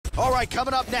right,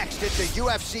 coming up next, it's a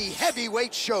UFC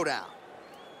heavyweight showdown.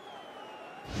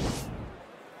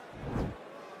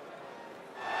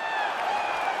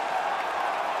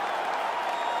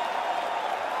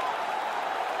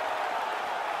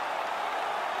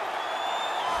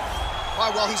 All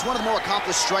right, well, he's one of the more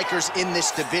accomplished strikers in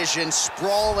this division.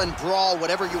 Sprawl and brawl,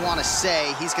 whatever you want to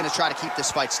say, he's going to try to keep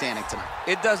this fight standing tonight.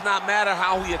 It does not matter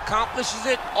how he accomplishes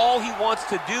it. All he wants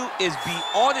to do is be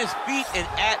on his feet and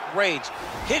at range,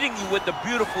 hitting you with the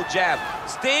beautiful jab,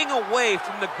 staying away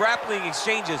from the grappling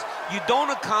exchanges. You don't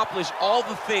accomplish all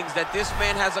the things that this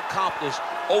man has accomplished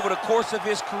over the course of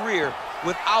his career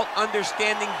without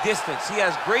understanding distance. He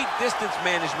has great distance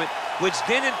management, which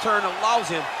then in turn allows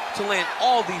him to land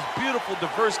all these beautiful,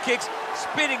 diverse kicks,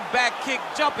 spinning back kick,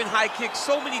 jumping high kick,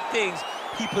 so many things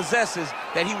he possesses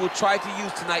that he will try to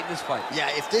use tonight in this fight. Yeah,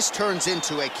 if this turns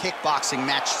into a kickboxing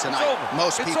match tonight,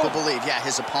 most people believe, yeah,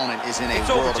 his opponent is in a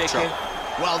world of trouble.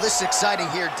 Well, this is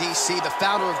exciting here, DC. The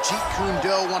founder of Jeet Kune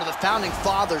Do, one of the founding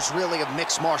fathers, really, of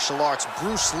mixed martial arts,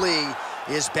 Bruce Lee,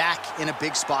 is back in a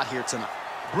big spot here tonight.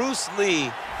 Bruce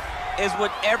Lee is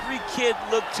what every kid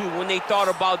looked to when they thought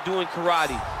about doing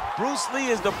karate. Bruce Lee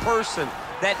is the person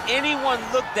that anyone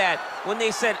looked at when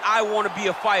they said, I want to be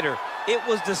a fighter. It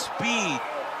was the speed,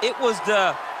 it was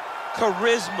the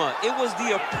charisma, it was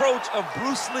the approach of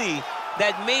Bruce Lee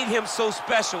that made him so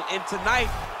special. And tonight,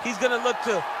 he's going to look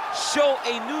to show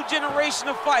a new generation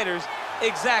of fighters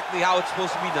exactly how it's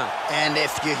supposed to be done. And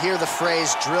if you hear the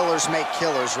phrase, drillers make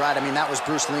killers, right? I mean, that was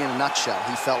Bruce Lee in a nutshell.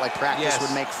 He felt like practice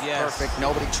would make perfect.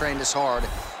 Nobody trained as hard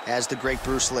as the great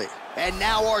Bruce Lee. And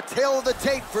now our tale of the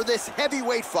tape for this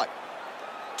heavyweight fight.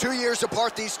 2 years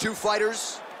apart, these two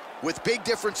fighters, with big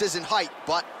differences in height,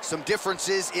 but some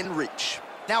differences in reach.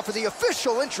 Now for the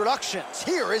official introductions,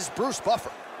 here is Bruce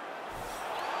Buffer.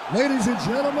 Ladies and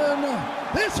gentlemen,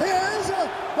 this is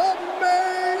the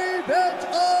main event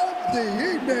of the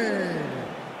evening.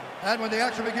 And when the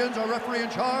action begins, our referee in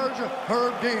charge,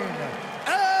 Herb Dean.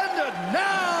 And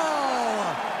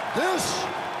now, this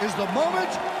is the moment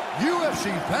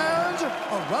UFC fans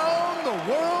around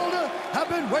the world have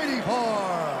been waiting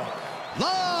for.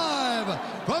 Live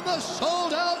from the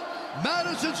sold-out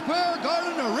Madison Square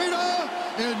Garden Arena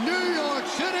in New York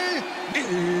City,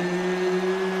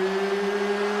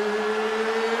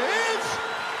 it's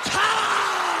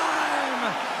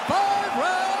time! 5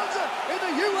 rounds in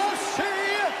the UFC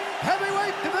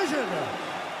heavyweight division.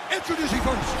 Introducing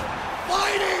first,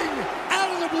 fighting out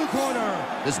of the blue corner.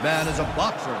 This man is a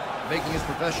boxer, making his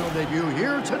professional debut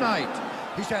here tonight.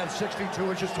 He stands 6 feet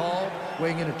 2 inches tall,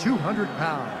 weighing in at 200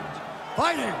 pounds.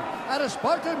 Fighting out of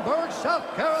Spartanburg,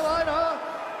 South Carolina,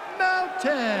 Mountain.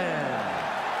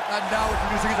 And now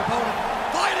introducing his opponent,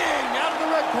 fighting out of the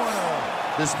red corner.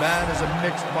 This man is a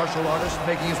mixed martial artist,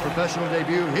 making his professional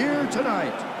debut here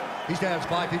tonight. He stands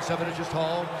 5 feet 7 inches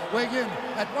tall, weighing in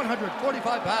at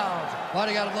 145 pounds.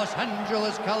 Fighting out of Los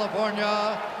Angeles,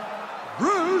 California,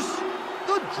 Bruce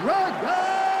the Dragon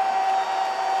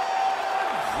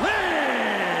Lee!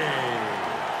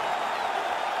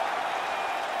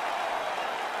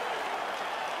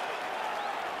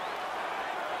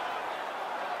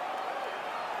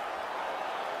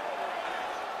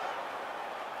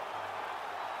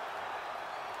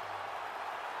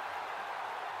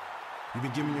 You've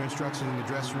been given your instructions in the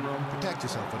dressing room. Protect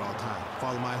yourself at all times.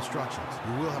 Follow my instructions.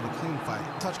 You will have a clean fight.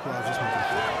 Touch gloves, just make it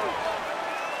clean.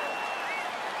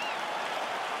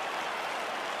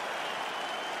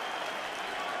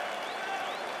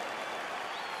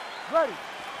 Ready.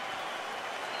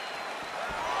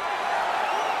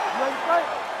 Ready to fight?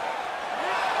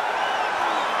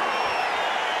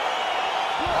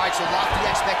 All right, so lofty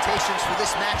expectations for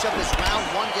this matchup as round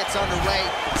 1 gets underway.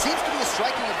 Seems to be a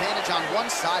striking advantage on one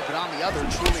side, but on the other,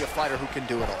 truly a fighter who can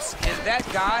do it all. And that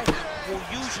guy will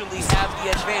usually have the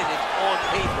advantage on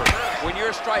paper. When you're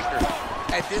a striker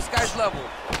at this guy's level,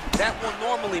 that will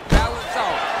normally balance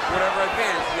out whatever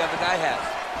advantage the other guy has.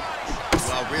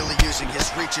 Well, really using his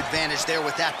reach advantage there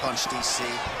with that punch, DC.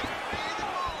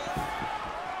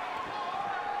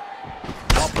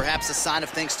 Well, perhaps a sign of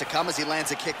things to come as he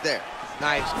lands a kick there.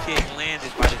 Nice kick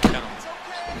landed by the gentleman.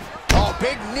 Oh,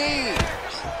 big knee.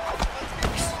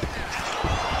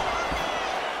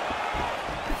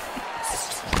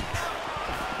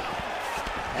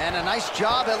 And a nice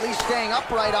job at least staying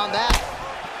upright on that.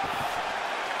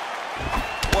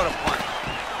 What a punch.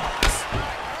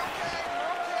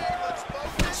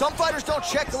 Some fighters don't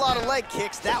check a lot of leg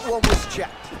kicks. That one was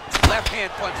checked. Left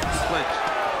hand punch in the clinch.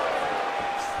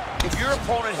 If your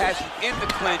opponent has you in the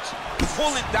clinch,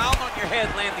 pulling down on your head,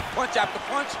 landing punch after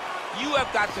punch, You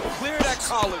have got to clear that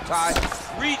collar tie,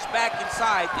 reach back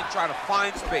inside, and try to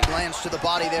find space. Lands to the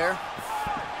body there.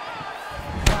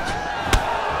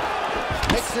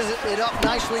 Mixes it up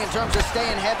nicely in terms of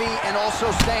staying heavy and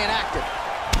also staying active.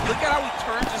 Look at how he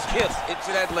turns his hips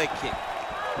into that leg kick.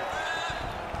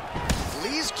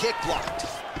 Lee's kick blocked.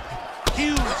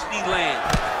 Huge knee land.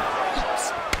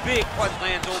 Big punch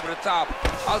lands over the top.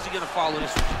 How's he gonna follow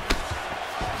this one?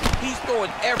 He's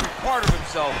throwing every part of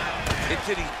himself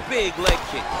into these big leg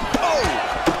kicks. Oh!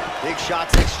 Big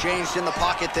shots exchanged in the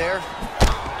pocket there.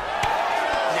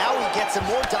 Now he gets a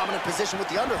more dominant position with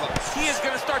the underhooks. He is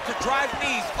gonna start to drive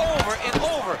knees over and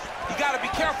over. You gotta be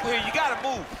careful here, you gotta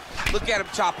move. Look at him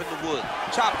chopping the wood.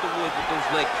 Chop the wood with those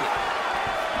leg kicks.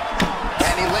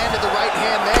 And he landed the right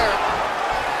hand there.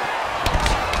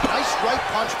 Nice right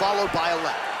punch followed by a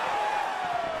left.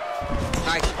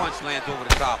 Nice punch lands over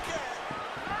the top.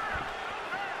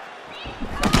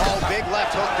 Oh, big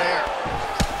left hook there.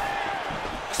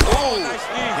 Oh, nice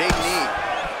knee. Big knee.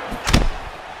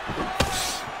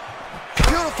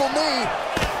 Beautiful knee.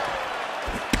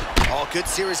 Oh, good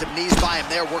series of knees by him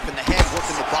there, working the head,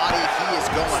 working the body. He is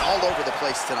going all over the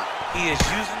place tonight. He is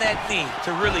using that knee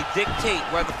to really dictate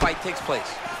where the fight takes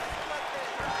place.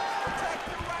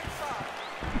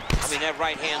 I mean, that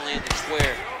right hand landed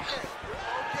square.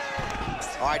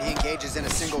 All right, he engages in a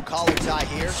single collar tie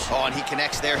here. Oh, and he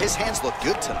connects there. His hands look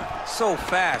good tonight. So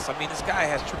fast. I mean, this guy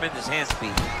has tremendous hand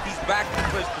speed. He's back in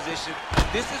clinch position.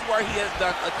 This is where he has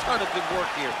done a ton of good work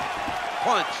here.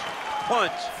 Punch,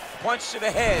 punch, punch to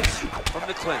the head from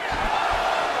the clinch.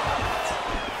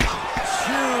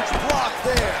 Huge block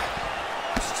there.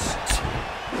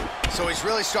 So he's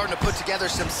really starting to put together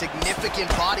some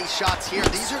significant body shots here.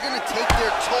 These are going to take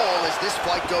their toll as this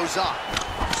fight goes on.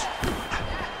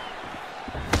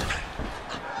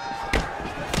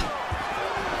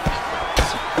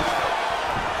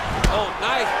 Oh,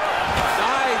 nice.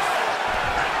 Nice.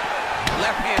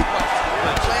 Left hand punch.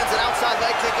 Lands an outside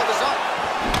leg kick of his own.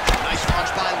 Nice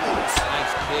punch by Lee.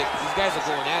 Nice kick. These guys are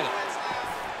going at it.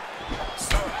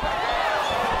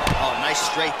 Oh, nice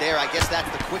straight there. I guess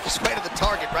that's the quickest way to the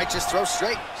target, right? Just throw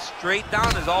straight. Straight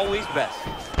down is always best.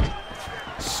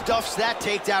 Stuffs that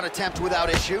takedown attempt without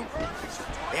issue.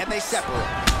 And they separate.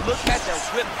 Look at the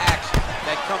whip action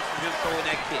that comes from him throwing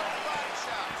that kick.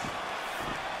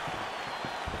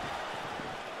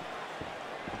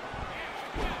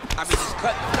 I mean, he's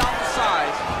cutting down the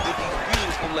sides with these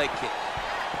beautiful leg kicks.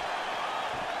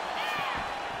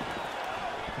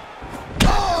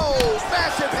 Oh,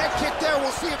 massive head kick there.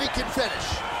 We'll see if he can finish.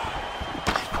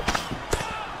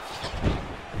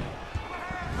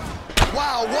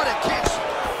 Wow, what a kick.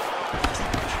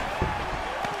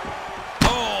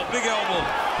 Oh, big elbow.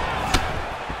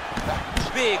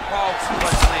 Big, powerful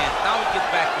punch land. Now he gets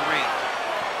back to range.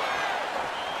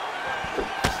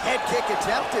 Head kick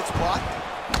attempt, it's blocked.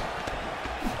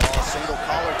 Oh, single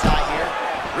collar tie here.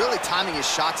 Really timing his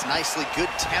shots nicely. Good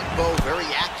tempo, very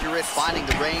accurate, finding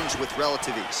the range with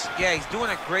relative ease. Yeah, he's doing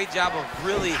a great job of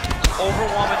really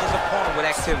overwhelming his opponent with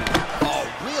activity. Oh,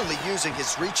 really using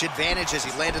his reach advantage as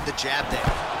he landed the jab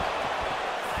there.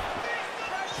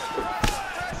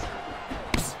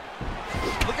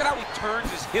 Look at how he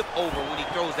turns his hip over when he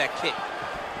throws that kick.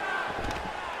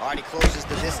 All right, he closes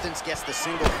the distance, gets the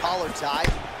single collar tie.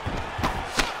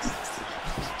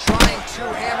 Trying to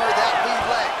hammer that lead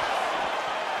leg.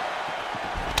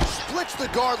 Splits the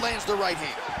guard, lands the right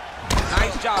hand.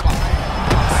 Nice job.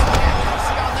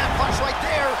 See on that punch right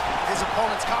there. His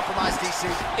opponent's compromised, DC.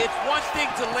 It's one thing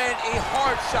to land a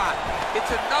hard shot.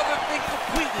 It's another thing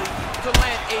completely to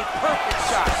land a perfect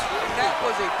shot. And that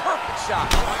was a perfect shot.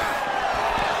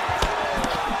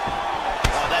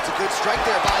 Oh, that's a good strike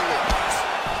there by Lee.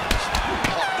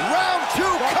 Round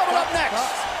two coming up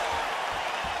next.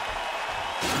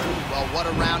 Well, what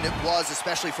a round it was,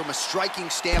 especially from a striking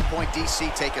standpoint.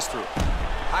 DC, take us through it.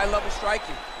 High-level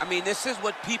striking. I mean, this is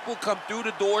what people come through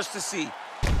the doors to see.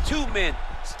 Two men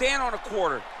stand on a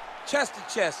quarter, chest to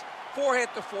chest, forehead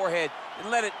to forehead, and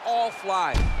let it all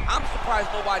fly. I'm surprised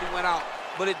nobody went out,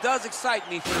 but it does excite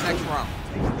me for the next round.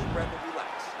 Take a deep breath and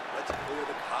relax. Let's clear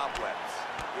the cobwebs.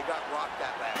 You got rocked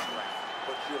that last round,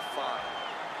 but you're fine.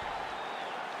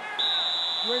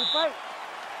 You ready to fight?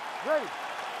 Ready.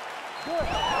 Good.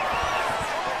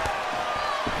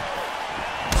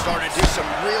 Starting to do some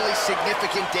really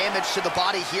significant damage to the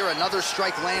body here. Another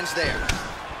strike lands there.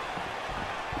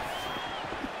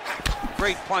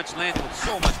 Great punch lands with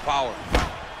so much power.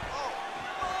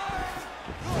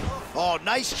 Oh,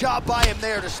 nice job by him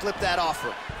there to slip that off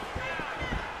him.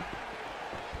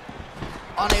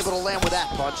 Unable to land with that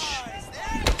punch.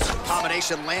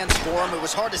 Combination lands for him. It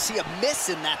was hard to see a miss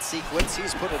in that sequence.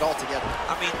 He's put it all together.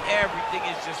 I mean, everything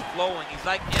is just flowing. He's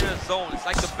like in a zone. It's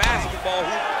like the basketball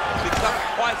hoop becomes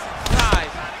twice its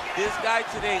size. This guy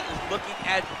today is looking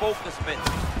at focusment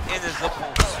in his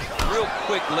opponent. Real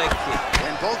quick leg kick.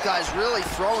 And both guys really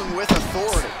throwing with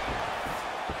authority.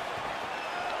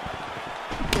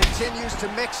 Continues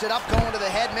to mix it up, going to the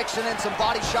head, mixing in some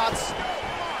body shots.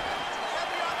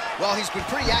 Well, he's been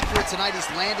pretty accurate tonight. He's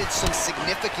landed some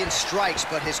significant strikes,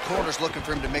 but his corner's looking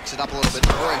for him to mix it up a little bit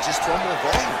more and just throw more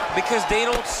volume. Because they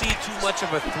don't see too much of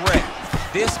a threat.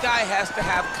 This guy has to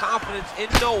have confidence in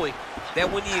knowing that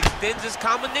when he extends his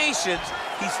combinations,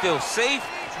 he's still safe,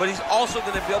 but he's also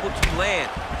going to be able to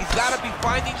land. He's got to be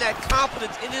finding that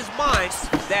confidence in his mind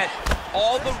that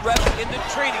all the reps in the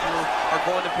training room are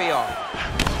going to pay off.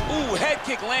 Ooh, head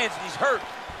kick lands and he's hurt.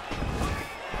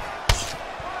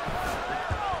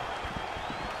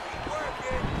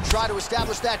 Try to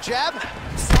establish that jab.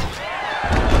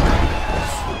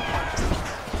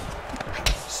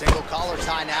 Single collar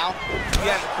tie now. He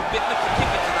has a commitment to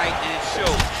kicking tonight, and it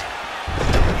shows.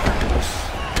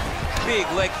 Big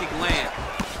leg kick land.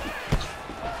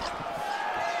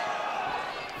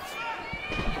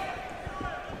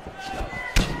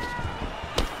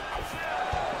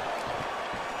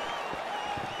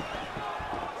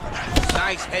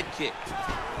 Nice head kick.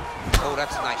 Oh,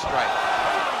 that's a nice strike.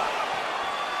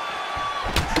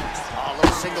 A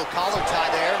little single collar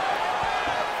tie there.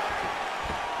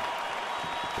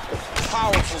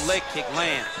 Powerful leg kick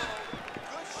lands.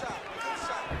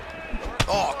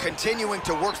 Oh, continuing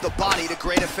to work the body to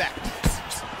great effect.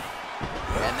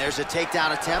 And there's a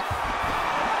takedown attempt.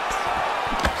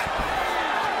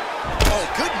 Oh,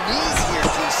 good knees here,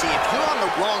 DC. If you're on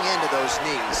the wrong end of those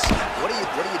knees, what are you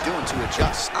doing to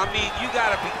adjust? I mean, you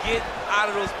gotta be getting out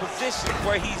of those positions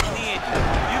where he's kneeing you.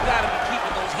 You gotta be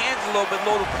keeping those hands a little bit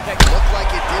low to protect you. Looked like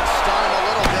it did stun him a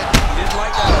little bit. He didn't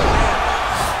like that.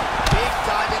 Big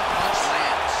diving punch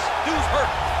lands. Dude's hurt.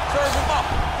 Serve him up.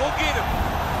 Go get him.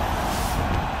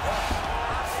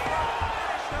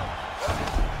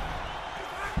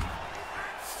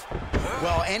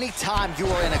 Well, anytime you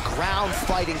are in a ground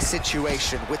fighting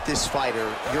situation with this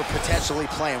fighter, you're potentially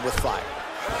playing with fire.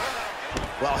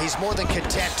 Well, he's more than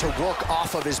content to work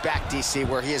off of his back, DC,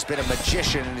 where he has been a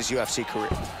magician in his UFC career.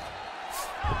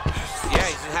 Yeah,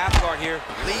 he's in half guard here.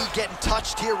 Lee getting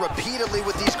touched here repeatedly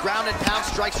with these ground and pound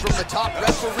strikes from the top.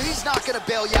 Referee's not going to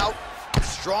bail you out.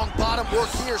 Strong bottom work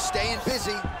here, staying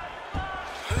busy.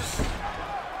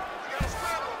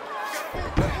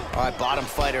 All right, bottom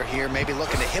fighter here, maybe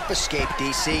looking to hip escape,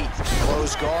 DC.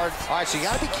 Close guard. All right, so you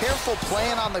got to be careful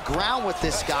playing on the ground with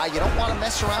this guy. You don't want to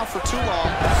mess around for too long.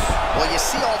 Well, you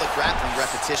see all the grappling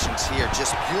repetitions here.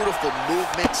 Just beautiful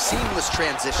movement, seamless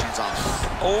transitions on them.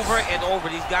 Over and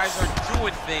over, these guys are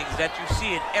doing things that you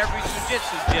see in every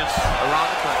jiu-jitsu gym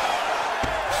around the country.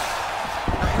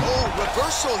 Oh,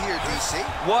 reversal here, DC.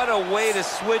 What a way to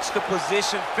switch the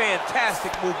position.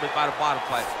 Fantastic movement by the bottom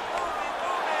fighter.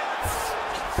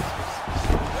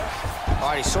 All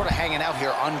right, he's sort of hanging out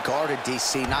here unguarded,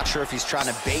 DC. Not sure if he's trying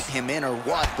to bait him in or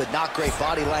what, but not great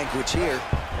body language here.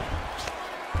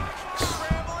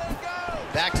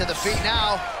 Back to the feet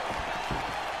now.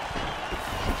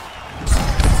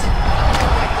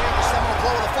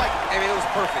 Blow of the fight. I mean, it was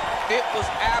perfect. It was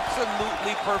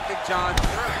absolutely perfect, John.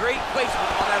 Great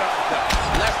placement on that uppercut.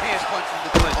 Left hand punch in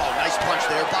the clinch. Oh, nice punch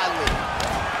there by Lee.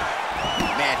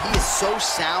 Man, he is so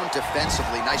sound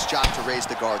defensively. Nice job to raise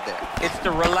the guard there. It's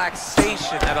the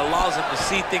relaxation that allows him to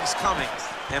see things coming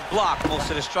and block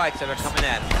most of the strikes that are coming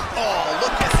at him. Oh,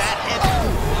 look at that hit.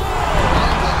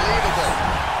 Unbelievable.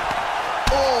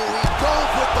 Oh, he goes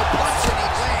with the punch and he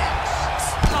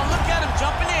lands. Oh, look at him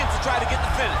jumping in to try to get the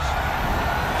finish.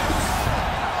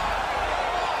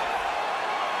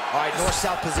 All right,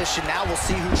 north-south position now. We'll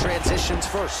see who transitions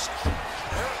first.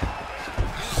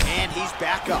 And he's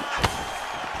back up.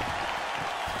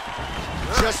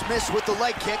 Just missed with the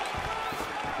leg kick.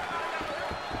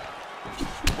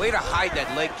 Way to hide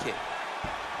that leg kick.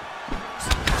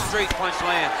 Straight punch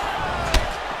lands.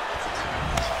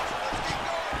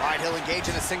 All right, he'll engage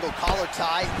in a single collar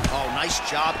tie. Oh, nice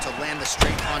job to land the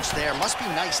straight punch there. Must be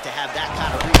nice to have that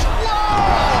kind of reach.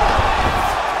 Whoa!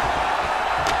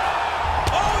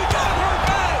 Oh, he got hurt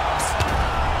bad!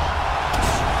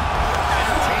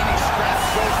 Entertaining scrap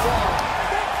so far.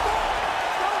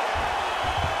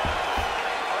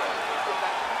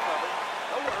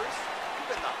 No worries. You've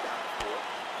been knocked down before.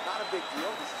 Not a big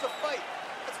deal. This is a fight.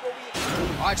 That's what we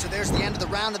expect. All right, so there's the end of the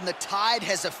round, and the tide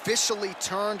has officially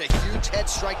turned. A huge head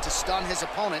strike to stun his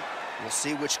opponent. We'll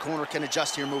see which corner can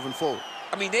adjust here moving forward.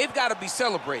 I mean, they've got to be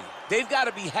celebrating. They've got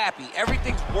to be happy.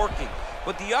 Everything's working.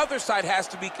 But the other side has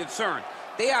to be concerned.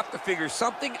 They have to figure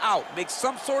something out, make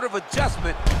some sort of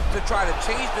adjustment to try to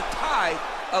change the tide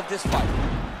of this fight.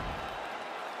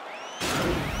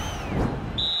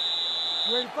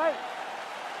 You ready to fight?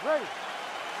 Ready.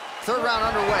 Third round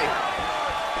underway.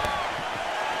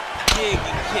 Big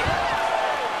kick.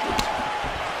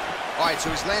 All right, so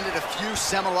he's landed a few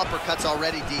seminal uppercuts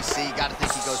already, DC. Got to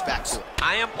think he goes back to it.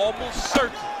 I am almost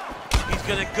certain he's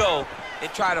going to go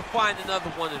and try to find another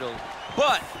one of those.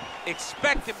 But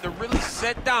expect him to really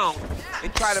set down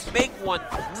and try to make one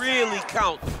really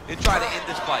count and try to end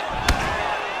this fight.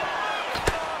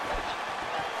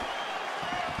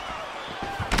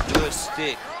 Good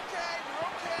stick.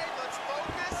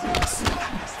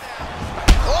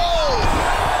 Oh!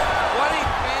 What a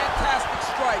fantastic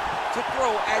strike to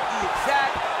throw at the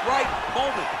exact right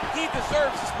moment. He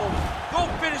deserves this moment. Go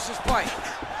finish this fight.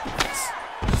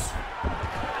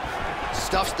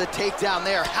 Stuffs the takedown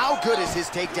there. How good is his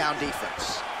takedown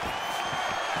defense?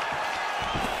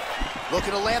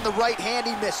 Looking to land the right hand,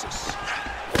 he misses.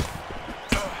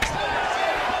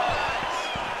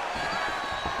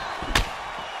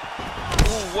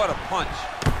 Ooh, what a punch.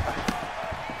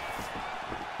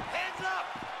 Hands up.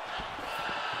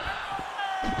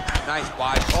 Nice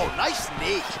body. Oh, nice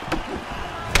knee.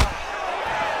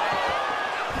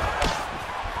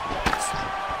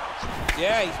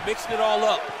 Yeah, he's mixing it all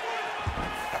up.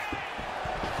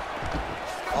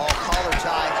 Oh, collar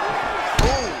tie.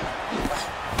 Ooh.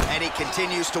 And he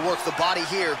continues to work the body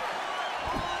here.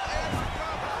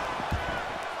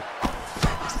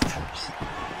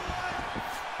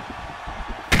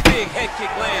 Big head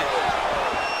kick lands.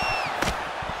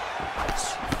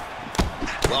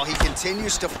 Well, he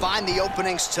continues to find the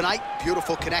openings tonight.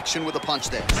 Beautiful connection with a punch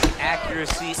there.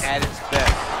 Accuracy at its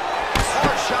best.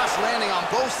 Hard shots landing on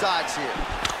both sides here.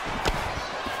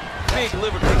 Big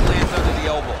liver kick lands under the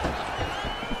elbow.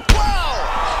 Wow!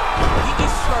 He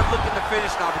needs to start looking to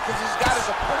finish now because he's got his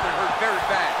opponent hurt very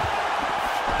bad.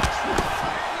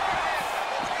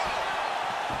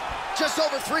 Just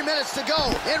over 3 minutes to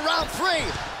go in round 3.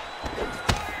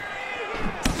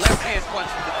 Left hand punch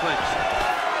in the clinch.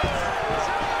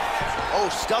 Oh,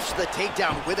 stuffs the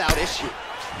takedown without issue.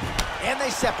 And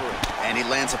they separate. And he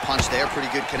lands a punch there. Pretty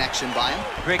good connection by him.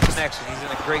 Great connection. He's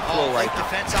in a great flow right now.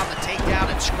 Defense on the takedown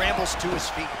and scrambles to his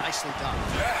feet. Nicely done.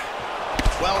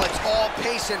 Well, it's all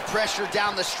pace and pressure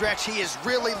down the stretch. He is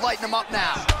really lighting him up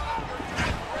now.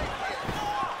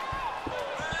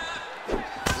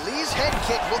 Lee's head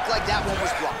kick looked like that one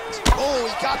was blocked. Oh,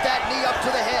 he got that knee up to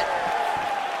the head.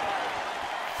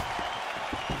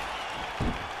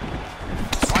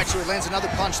 All right, so he lands another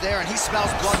punch there, and he smells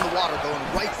blood in the water, going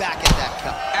right back at that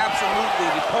cut. Absolutely.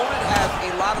 The opponent has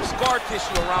a lot of scar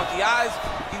tissue around the eyes.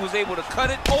 He was able to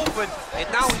cut it open, and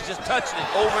now he's just touching it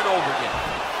over and over again.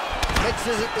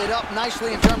 Mixes it up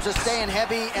nicely in terms of staying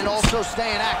heavy and also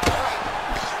staying active.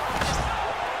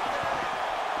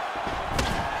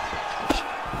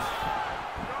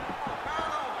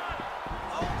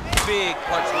 Big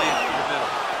punch lands in the middle.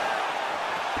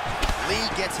 Lee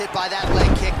gets hit by that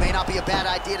leg kick. May not be a bad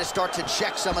idea to start to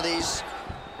check some of these.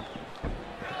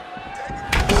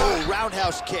 Oh,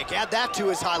 roundhouse kick. Add that to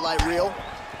his highlight reel.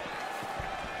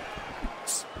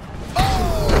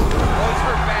 Oh, he's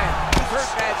hurt bad. He's hurt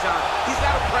bad, John. He's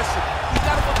got to press him. He's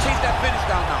got to go chase that finish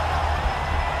down now.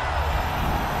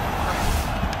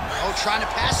 Oh, trying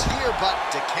to pass here, but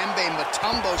Dikembe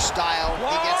Mutombo style,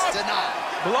 he gets denied.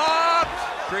 Blocked.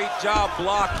 Great job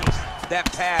blocking that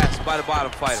pass by the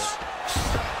bottom fighter.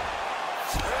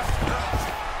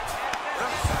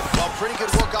 Well, pretty good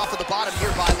work off of the bottom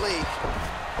here by Lee.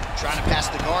 Trying to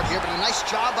pass the guard here, but a nice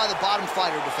job by the bottom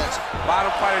fighter defensively.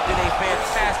 Bottom fighter did a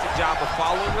fantastic job of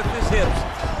following with his hips,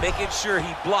 making sure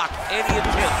he blocked any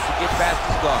attempt to get past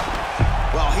his guard.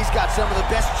 Well, he's got some of the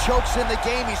best chokes in the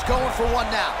game. He's going for one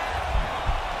now.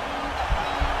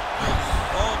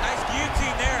 Oh, nice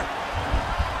guillotine there.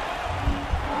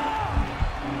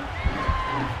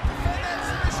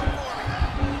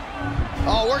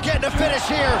 Oh, we're getting a finish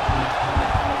here.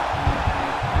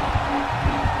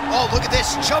 Oh, look at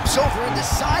this. Jumps over into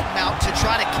side mount to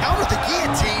try to counter the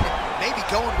guillotine. Maybe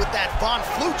going with that Von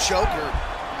Flue choke, or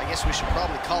I guess we should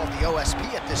probably call it the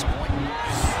OSP at this point.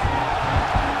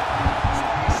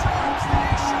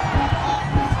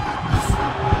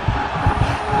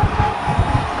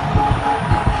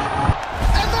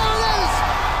 And there it is!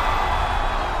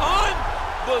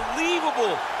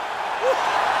 Unbelievable.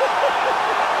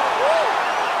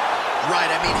 Right,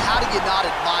 I mean, how do you not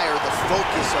admire the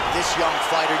focus of this this young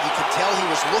fighter. You could tell he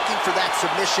was looking for that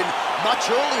submission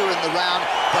much earlier in the round,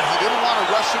 but he didn't want to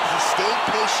rush it. He stayed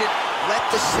patient, let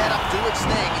the setup do its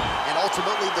thing, and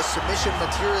ultimately the submission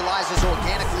materializes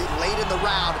organically late in the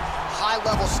round.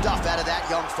 High-level stuff out of that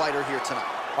young fighter here tonight.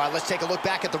 All right, let's take a look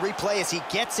back at the replay as he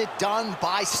gets it done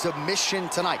by submission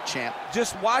tonight, champ.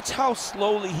 Just watch how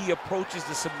slowly he approaches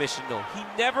the submission, though. He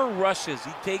never rushes.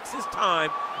 He takes his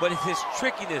time, but it's his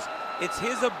trickiness. It's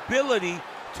his ability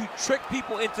to trick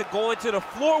people into going to the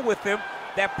floor with him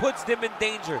that puts them in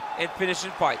danger and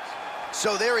finishing fights.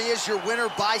 So there he is, your winner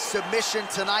by submission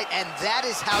tonight, and that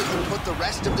is how you put the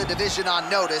rest of the division on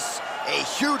notice. A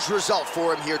huge result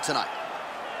for him here tonight.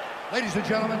 Ladies and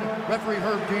gentlemen, referee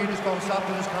Herb Dean has called a stop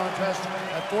to this contest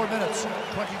at 4 minutes,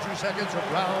 22 seconds of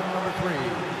round number 3.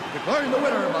 Declaring the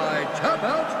winner by tap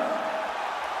out,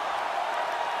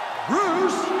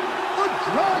 Bruce the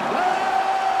Dragon Lee!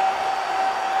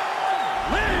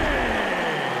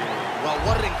 Well,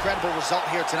 what an incredible result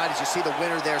here tonight as you see the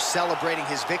winner there celebrating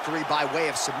his victory by way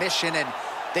of submission, and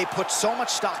they put so much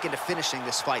stock into finishing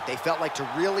this fight. They felt like to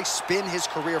really spin his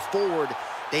career forward,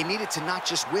 they needed to not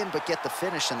just win, but get the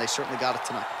finish, and they certainly got it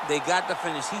tonight. They got the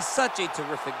finish. He's such a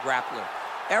terrific grappler.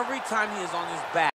 Every time he is on his back,